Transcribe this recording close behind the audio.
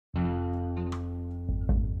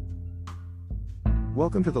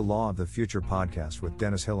Welcome to the Law of the Future podcast with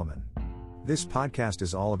Dennis Hilleman. This podcast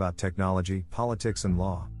is all about technology, politics, and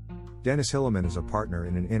law. Dennis Hilleman is a partner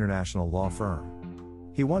in an international law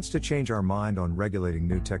firm. He wants to change our mind on regulating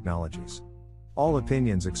new technologies. All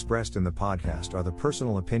opinions expressed in the podcast are the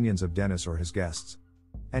personal opinions of Dennis or his guests.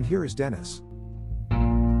 And here is Dennis.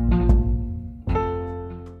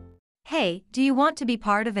 Hey, do you want to be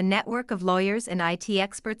part of a network of lawyers and IT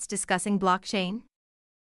experts discussing blockchain?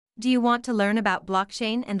 Do you want to learn about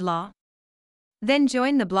blockchain and law? Then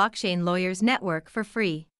join the Blockchain Lawyers Network for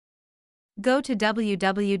free. Go to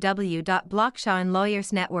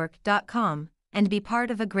www.blockchainlawyersnetwork.com and be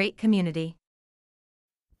part of a great community.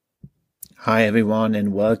 Hi everyone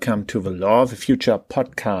and welcome to the Law of the Future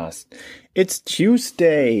podcast. It's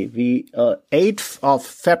Tuesday, the 8th of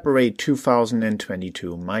February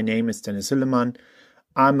 2022. My name is Dennis Hilleman.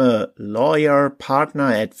 I'm a lawyer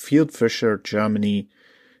partner at Fieldfisher, Germany,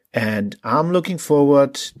 and I'm looking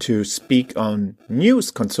forward to speak on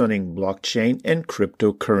news concerning blockchain and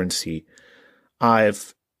cryptocurrency.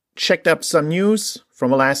 I've checked up some news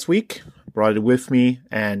from last week, brought it with me,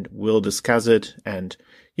 and we'll discuss it. And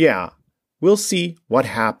we'll see what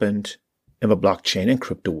happened in the blockchain and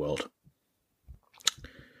crypto world.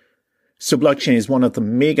 So blockchain is one of the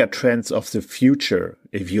mega trends of the future,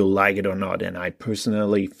 if you like it or not. And I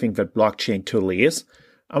personally think that blockchain totally is.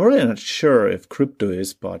 I'm really not sure if crypto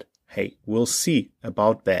is, but hey, we'll see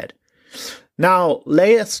about that. Now,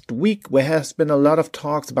 last week there has been a lot of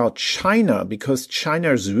talks about China because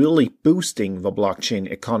China is really boosting the blockchain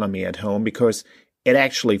economy at home because it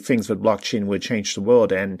actually thinks that blockchain will change the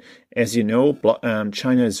world. And as you know,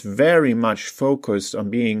 China is very much focused on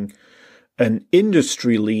being an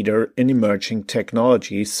industry leader in emerging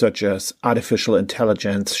technologies such as artificial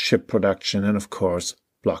intelligence, chip production, and of course,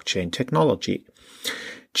 blockchain technology.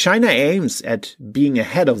 China aims at being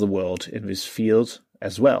ahead of the world in this field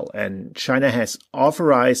as well. And China has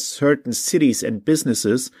authorized certain cities and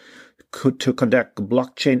businesses to conduct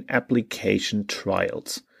blockchain application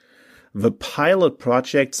trials. The pilot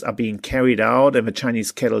projects are being carried out in the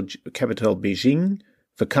Chinese capital Beijing,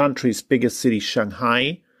 the country's biggest city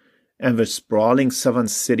Shanghai, and the sprawling southern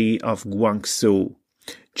city of Guangzhou.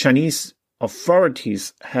 Chinese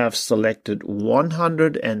authorities have selected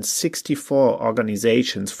 164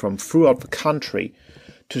 organizations from throughout the country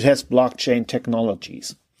to test blockchain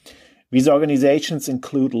technologies. These organizations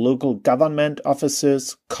include local government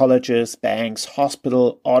offices, colleges, banks,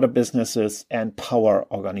 hospitals, auto businesses, and power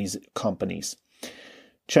companies.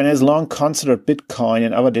 China has long considered Bitcoin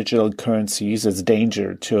and other digital currencies as a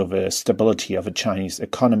danger to the stability of the Chinese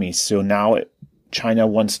economy. So now China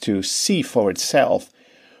wants to see for itself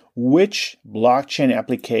which blockchain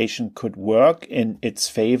application could work in its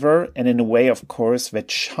favor and in a way, of course, that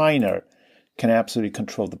China can absolutely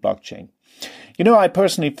control the blockchain. You know, I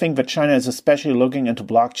personally think that China is especially looking into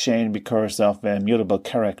blockchain because of the immutable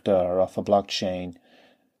character of a blockchain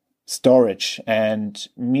storage, and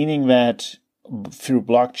meaning that through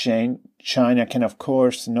blockchain, China can, of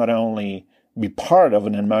course, not only be part of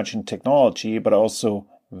an emerging technology, but also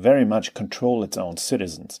very much control its own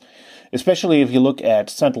citizens. Especially if you look at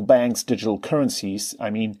central banks' digital currencies, I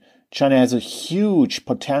mean, China has a huge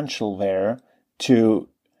potential there to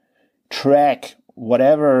track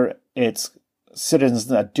whatever its citizens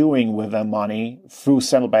are doing with their money through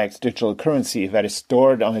central banks' digital currency that is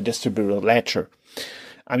stored on a distributed ledger.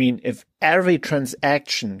 I mean, if every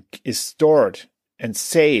transaction is stored and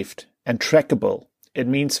saved and trackable, it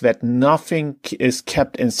means that nothing is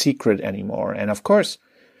kept in secret anymore. And of course,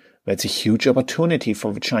 that's a huge opportunity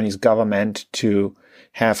for the Chinese government to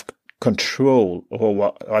have control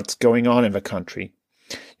over what's going on in the country.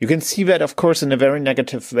 You can see that, of course, in a very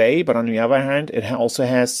negative way, but on the other hand, it also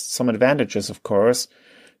has some advantages, of course,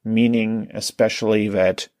 meaning especially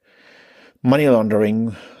that money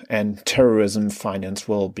laundering and terrorism finance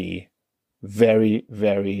will be very,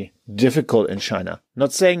 very difficult in China.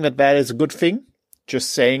 Not saying that that is a good thing,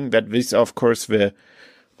 just saying that these are, of course, the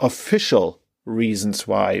official reasons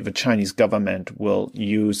why the Chinese government will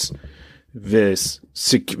use this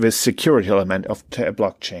security element of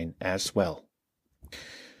blockchain as well.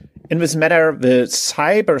 In this matter, the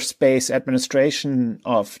Cyberspace Administration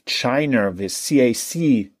of China, the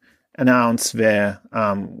CAC, announced the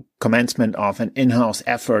commencement of an in-house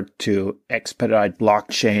effort to expedite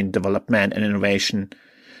blockchain development and innovation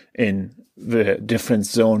in the different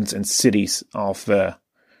zones and cities of the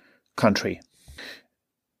country.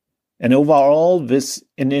 And overall, this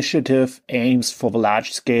initiative aims for the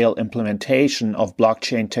large-scale implementation of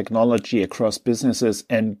blockchain technology across businesses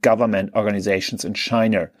and government organizations in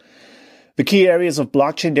China. The key areas of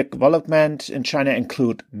blockchain development in China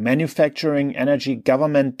include manufacturing, energy,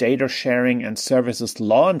 government, data sharing and services,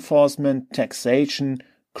 law enforcement, taxation,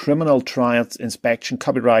 criminal trials, inspection,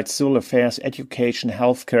 copyright, civil affairs, education,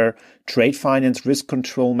 healthcare, trade finance, risk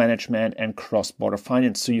control management, and cross-border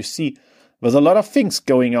finance. So you see, there's a lot of things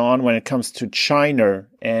going on when it comes to China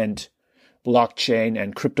and blockchain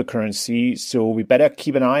and cryptocurrency. So we better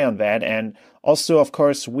keep an eye on that. And also, of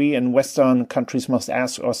course, we in Western countries must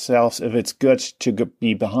ask ourselves if it's good to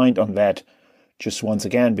be behind on that just once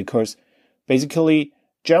again, because basically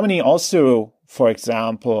Germany also, for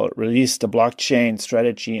example, released a blockchain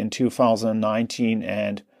strategy in 2019.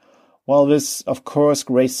 And well, this, of course,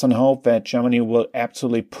 raised some hope that Germany will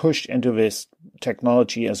absolutely push into this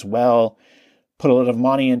technology as well, put a lot of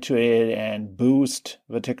money into it and boost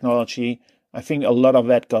the technology. I think a lot of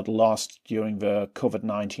that got lost during the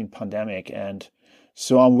COVID-19 pandemic. And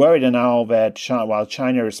so I'm worried now that while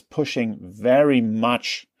China is pushing very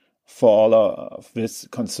much for all of this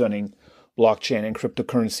concerning blockchain and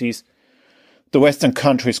cryptocurrencies, the Western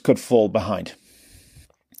countries could fall behind.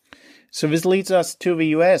 So this leads us to the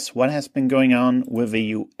US. What has been going on with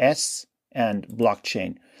the US and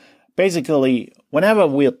blockchain? Basically, whenever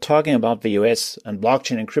we're talking about the US and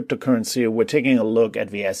blockchain and cryptocurrency, we're taking a look at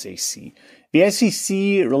the SEC. The SEC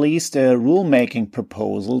released a rulemaking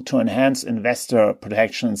proposal to enhance investor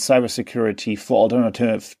protection and cybersecurity for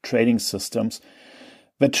alternative trading systems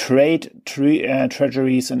that trade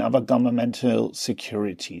treasuries and other governmental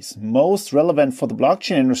securities. Most relevant for the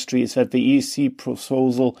blockchain industry is that the ESG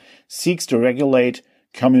proposal seeks to regulate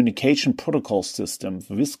communication protocol systems.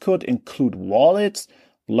 This could include wallets,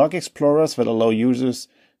 block explorers that allow users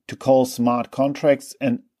to call smart contracts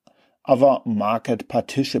and other market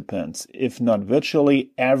participants, if not virtually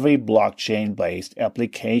every blockchain-based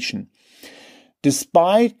application.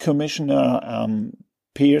 Despite Commissioner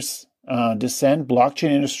Pierce's dissent, blockchain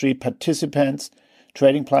industry participants,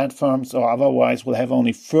 trading platforms or otherwise will have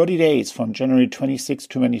only 30 days from January 26,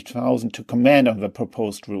 2000 to comment on the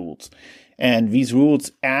proposed rules. And these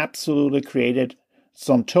rules absolutely created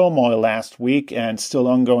some turmoil last week and still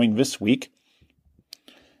ongoing this week.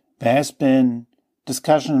 There has been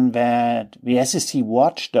discussion that the SEC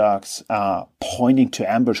watchdogs are pointing to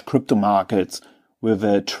ambush crypto markets with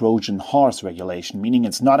a Trojan horse regulation, meaning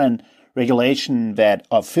it's not a regulation that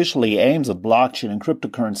officially aims at blockchain and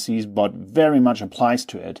cryptocurrencies, but very much applies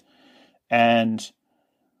to it. And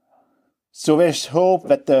so there's hope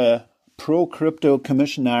that the pro-crypto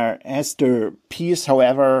commissioner Esther Pierce,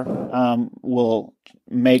 however, will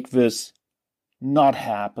make this not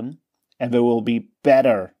happen, and there will be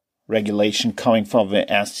better regulation coming from the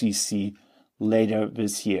SEC later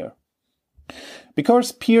this year.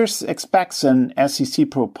 Because Pierce expects an SEC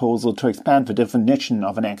proposal to expand the definition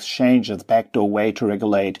of an exchange as a backdoor way to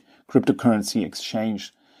regulate cryptocurrency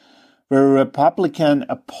exchange, the Republican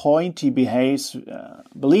appointee believes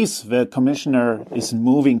the commissioner is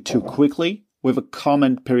moving too quickly with a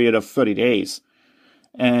comment period of 30 days.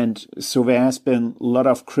 And so there has been a lot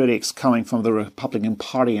of critics coming from the Republican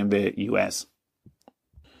Party in the US.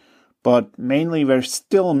 But mainly we're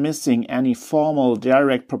still missing any formal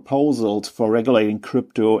direct proposals for regulating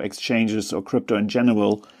crypto exchanges or crypto in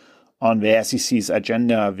general on the SEC's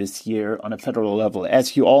agenda this year on a federal level.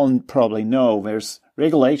 As you all probably know, there's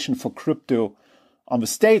regulation for crypto on the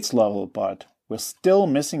states level, but we're still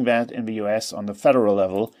missing that in the US on the federal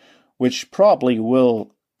level, which probably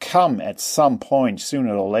will come at some point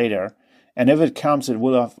sooner or later. And if it comes, it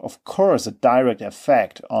will have, of course, a direct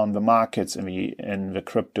effect on the markets in the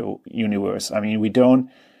crypto universe. I mean, we don't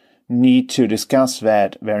need to discuss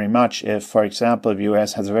that very much if, for example, the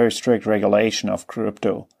US has a very strict regulation of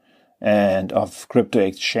crypto and of crypto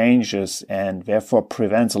exchanges, and therefore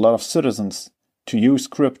prevents a lot of citizens to use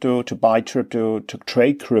crypto, to buy crypto, to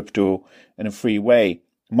trade crypto in a free way,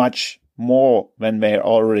 much more than they're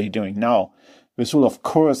already doing now. This will, of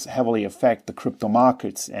course, heavily affect the crypto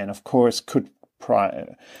markets and, of course, could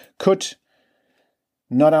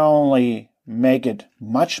not only make it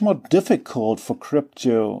much more difficult for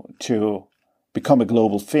crypto to become a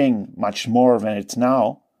global thing, much more than it's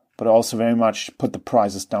now, but also very much put the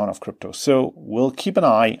prices down of crypto. So we'll keep an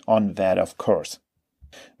eye on that, of course.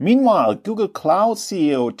 Meanwhile, Google Cloud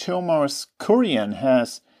CEO Thomas Kurian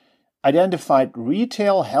has identified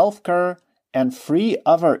retail, healthcare, and 3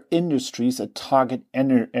 other industries as target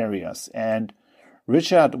areas. And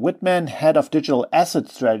Richard Whitman, head of digital asset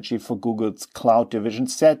strategy for Google's cloud division,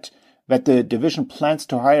 said that the division plans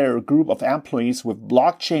to hire a group of employees with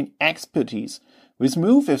blockchain expertise. This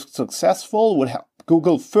move, if successful, would help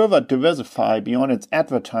Google further diversify beyond its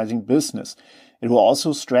advertising business. It will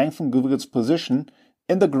also strengthen Google's position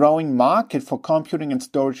In the growing market for computing and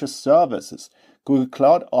storage services, Google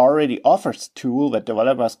Cloud already offers a tool that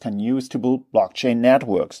developers can use to build blockchain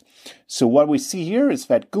networks. So what we see here is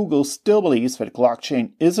that Google still believes that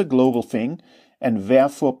blockchain is a global thing and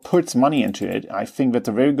therefore puts money into it. I think that's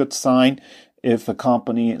a very good sign if a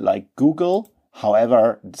company like Google,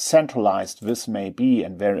 however decentralized this may be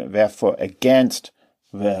and therefore against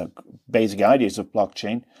the basic ideas of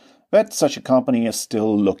blockchain, that such a company is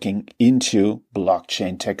still looking into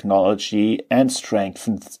blockchain technology and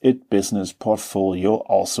strengthens its business portfolio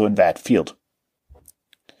also in that field.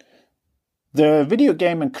 The video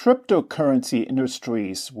game and cryptocurrency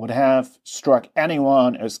industries would have struck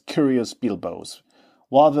anyone as curious bilbos.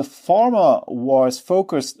 While the former was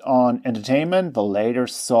focused on entertainment, the latter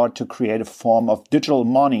sought to create a form of digital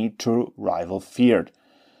money to rival fiat.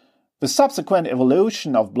 The subsequent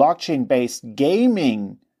evolution of blockchain-based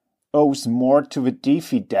gaming owes more to the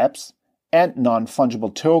DeFi dApps and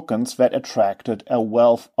non-fungible tokens that attracted a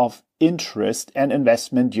wealth of interest and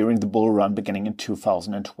investment during the bull run beginning in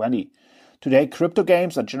 2020. Today, crypto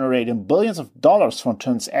games are generating billions of dollars from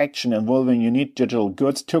transactions involving unique digital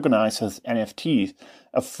goods tokenized as NFTs,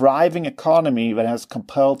 a thriving economy that has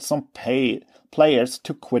compelled some players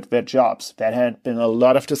to quit their jobs. That had been a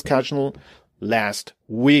lot of discussion last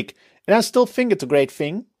week. And I still think it's a great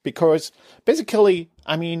thing because basically,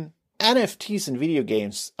 NFTs in video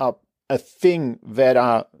games are a thing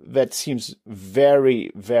that seems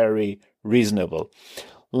very, very reasonable.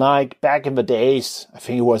 Like back in the days, I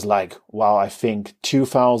think it was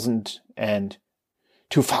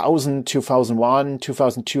 2001,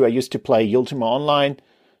 2002, I used to play Ultima Online.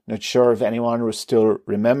 Not sure if anyone still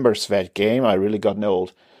remembers that game. I really gotten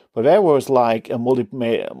old. But that was like a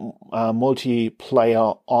multiplayer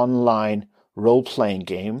online role-playing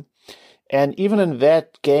game. And even in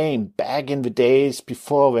that game, back in the days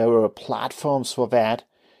before there were platforms for that,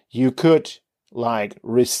 you could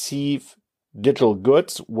receive digital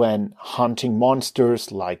goods when hunting monsters,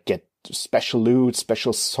 get special loot,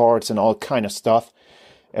 special swords and all kind of stuff.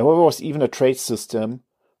 And there was even a trade system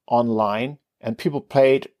online and people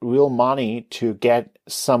paid real money to get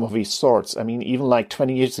some of these swords. Even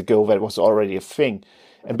 20 years ago, that was already a thing.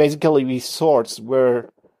 And basically these swords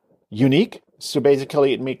were unique. So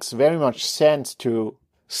basically, it makes very much sense to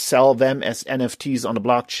sell them as NFTs on the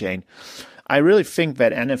blockchain. I really think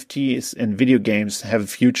that NFTs in video games have a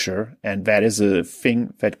future, and that is a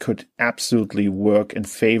thing that could absolutely work in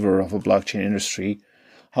favor of a blockchain industry.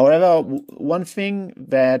 However, one thing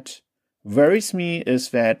that worries me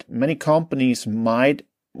is that many companies might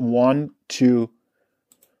want to,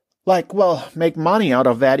 make money out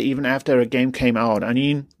of that even after a game came out.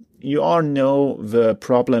 You all know the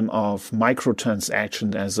problem of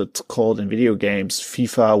microtransactions, as it's called in video games.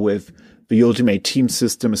 FIFA with the Ultimate Team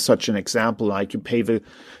system is such an example.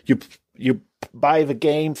 You buy the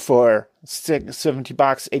game for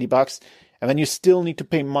 $70, $80, and then you still need to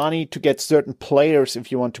pay money to get certain players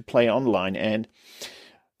if you want to play online. And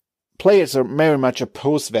players are very much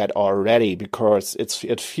opposed to that already because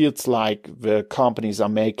it feels like the companies are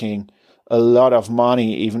making a lot of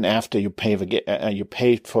money even after you paid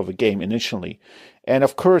for the game initially. And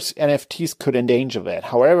of course, NFTs could endanger that.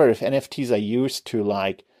 However, if NFTs are used to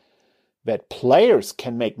that players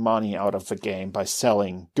can make money out of the game by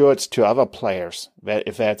selling goods to other players, that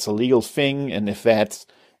if that's a legal thing and if that's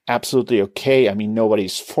absolutely okay,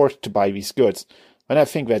 nobody's forced to buy these goods, then I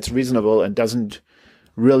think that's reasonable and doesn't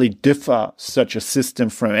really differ such a system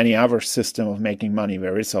from any other system of making money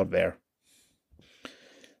there is out there.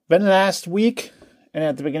 Then last week, and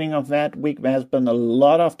at the beginning of that week, there has been a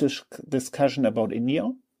lot of discussion about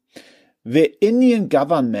India. The Indian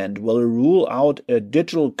government will rule out a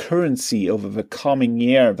digital currency over the coming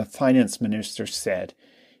year, the finance minister said.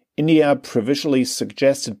 India previously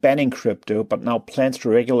suggested banning crypto, but now plans to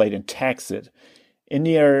regulate and tax it.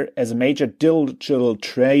 India, as a major digital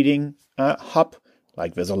trading hub,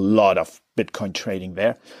 there's a lot of Bitcoin trading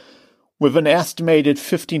there, with an estimated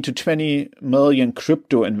 15 to 20 million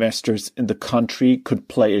crypto investors in the country, could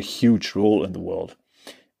play a huge role in the world.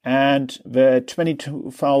 And the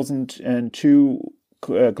 2002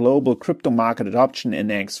 Global Crypto Market Adoption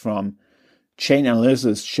Index from Chain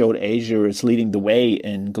Analysis showed Asia is leading the way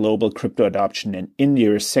in global crypto adoption, and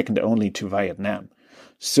India is second only to Vietnam.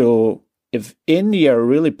 So if India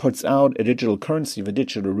really puts out a digital currency, the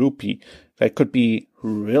digital rupee, that could be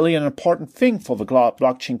really an important thing for the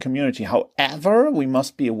blockchain community. However, we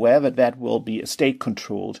must be aware that that will be a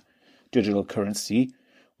state-controlled digital currency,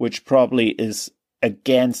 which probably is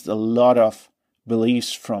against a lot of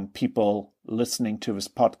beliefs from people listening to this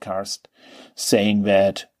podcast, saying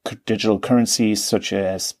that digital currencies such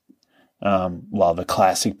as The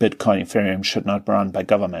classic Bitcoin, Ethereum should not be run by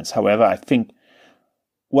governments. However, I think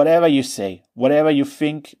whatever you say, whatever you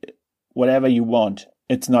think, whatever you want,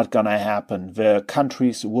 it's not going to happen. The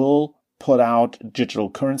countries will put out digital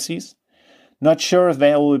currencies. Not sure if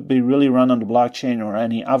they will be really run on the blockchain or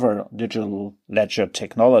any other digital ledger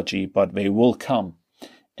technology, but they will come.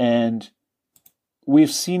 And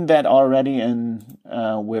we've seen that already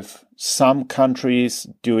with some countries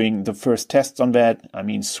doing the first tests on that. I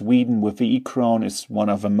mean, Sweden with the e-krone is one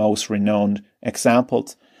of the most renowned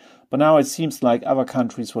examples. But now it seems like other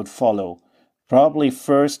countries would follow. Probably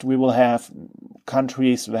first we will have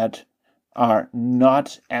countries that are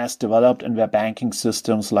not as developed in their banking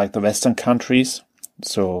systems like the Western countries.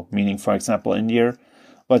 So meaning, for example, India.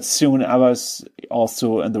 But soon others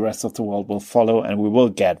also in the rest of the world will follow, and we will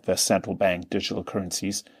get the central bank digital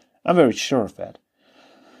currencies. I'm very sure of that.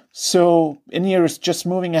 So India is just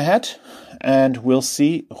moving ahead, and we'll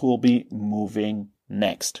see who will be moving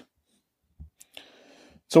next.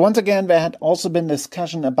 So once again, there had also been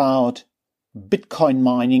discussion about Bitcoin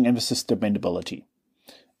mining and the sustainability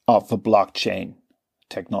of the blockchain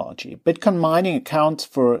technology. Bitcoin mining accounts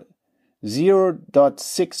for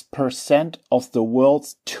 0.6% of the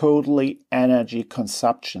world's total energy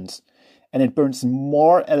consumptions, and it burns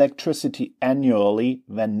more electricity annually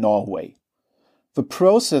than Norway. The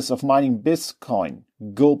process of mining Bitcoin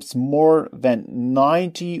gulps more than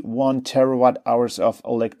 91 terawatt hours of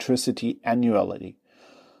electricity annually,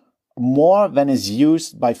 more than is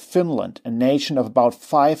used by Finland, a nation of about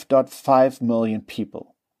 5.5 million people.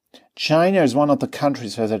 China is one of the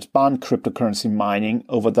countries that has banned cryptocurrency mining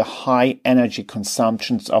over the high energy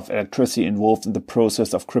consumptions of electricity involved in the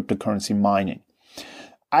process of cryptocurrency mining.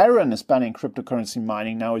 Iran is banning cryptocurrency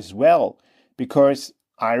mining now as well, because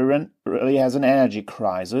Iran really has an energy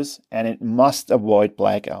crisis and it must avoid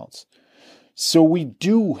blackouts. So we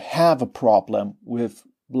do have a problem with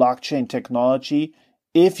blockchain technology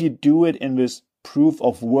if you do it in this proof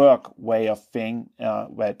of work way of thing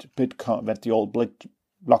that the old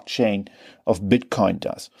blockchain of Bitcoin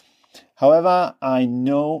does. However, I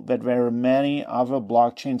know that there are many other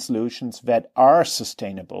blockchain solutions that are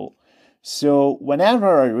sustainable. So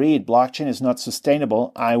whenever I read blockchain is not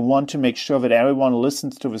sustainable, I want to make sure that everyone who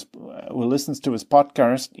listens to this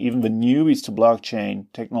podcast, even the newbies to blockchain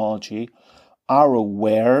technology, are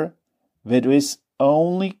aware that this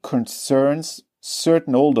only concerns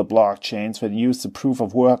certain older blockchains that use the proof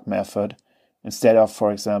of work method instead of,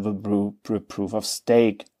 for example, proof of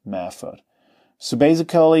stake method. So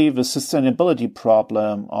basically, the sustainability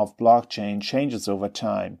problem of blockchain changes over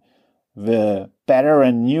time. The better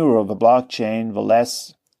and newer the blockchain, the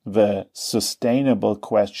less the sustainable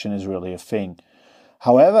question is really a thing.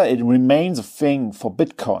 However, it remains a thing for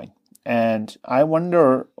Bitcoin. And I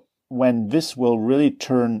wonder when this will really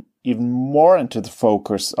turn even more into the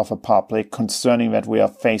focus of the public concerning that we are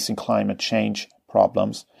facing climate change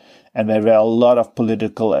problems. And there were a lot of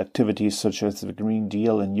political activities such as the Green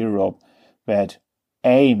Deal in Europe that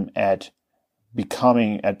aim at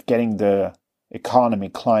getting the economy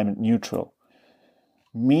climate neutral.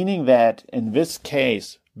 Meaning that in this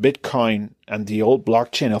case, Bitcoin and the old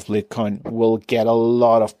blockchain of Bitcoin will get a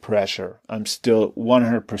lot of pressure. I'm still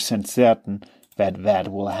 100% certain that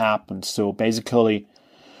that will happen. So basically,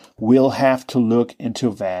 we'll have to look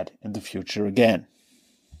into that in the future again.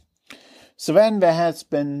 So then there has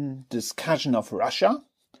been discussion of Russia.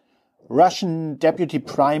 Russian Deputy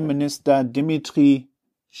Prime Minister Dmitry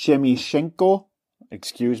Shemyshenko,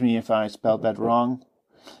 excuse me if I spelled that wrong,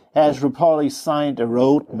 has reportedly signed a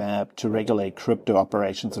roadmap to regulate crypto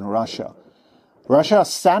operations in Russia.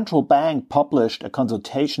 Russia's central bank published a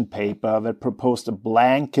consultation paper that proposed a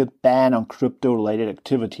blanket ban on crypto-related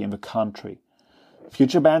activity in the country.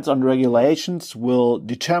 Future bans on regulations will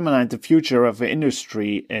determine the future of the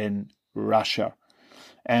industry in Russia.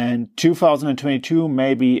 And 2022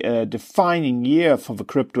 may be a defining year for the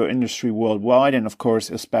crypto industry worldwide, and of course,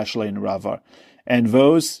 especially in Russia. And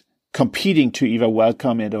those competing to either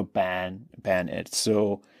welcome it or ban it.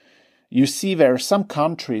 So you see there are some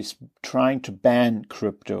countries trying to ban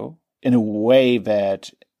crypto in a way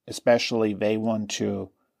that especially they want to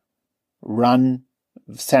run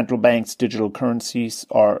central banks' digital currencies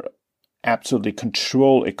or absolutely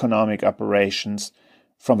control economic operations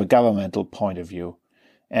from a governmental point of view.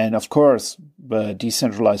 And of course, the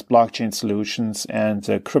decentralized blockchain solutions and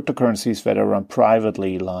the cryptocurrencies that are run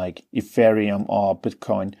privately like Ethereum or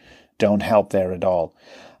Bitcoin don't help there at all.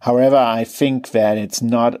 However, I think that it's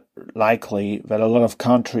not likely that a lot of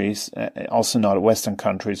countries, also not Western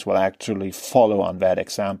countries, will actually follow on that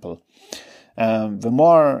example.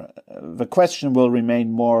 The question will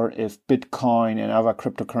remain more if Bitcoin and other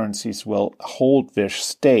cryptocurrencies will hold their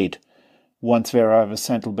state once there are the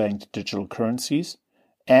central bank digital currencies,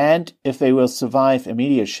 and if they will survive a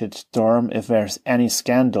media shitstorm if there's any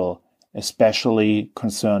scandal, especially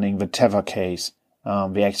concerning the Tether case.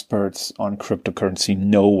 The experts on cryptocurrency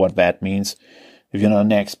know what that means. If you're not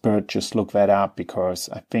an expert, just look that up, because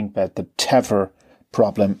I think that the Tether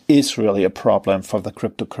problem is really a problem for the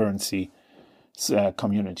cryptocurrency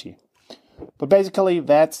community. But basically,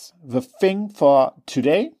 that's the thing for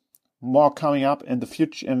today. More coming up in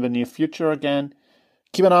the near future again.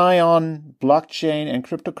 Keep an eye on blockchain and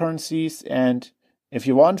cryptocurrencies, and if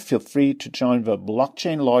you want, feel free to join the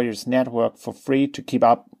Blockchain Lawyers Network for free to keep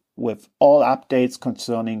up with all updates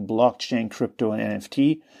concerning blockchain, crypto, and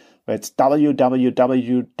NFT. It's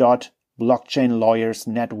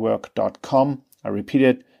www.blockchainlawyersnetwork.com. I repeat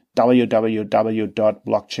it,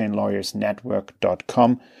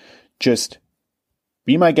 www.blockchainlawyersnetwork.com. Just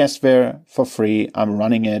be my guest there for free. I'm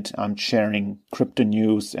running it. I'm sharing crypto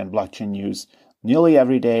news and blockchain news nearly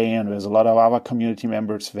every day, and there's a lot of other community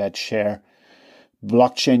members that share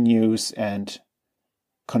blockchain news and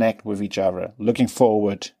connect with each other. Looking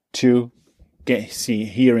forward to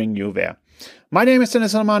hearing you there. My name is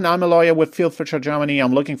Dennis Hillman. I'm a lawyer with Field Fisher Germany.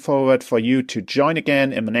 I'm looking forward for you to join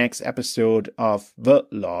again in the next episode of The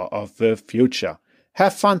Law of the Future.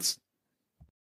 Have fun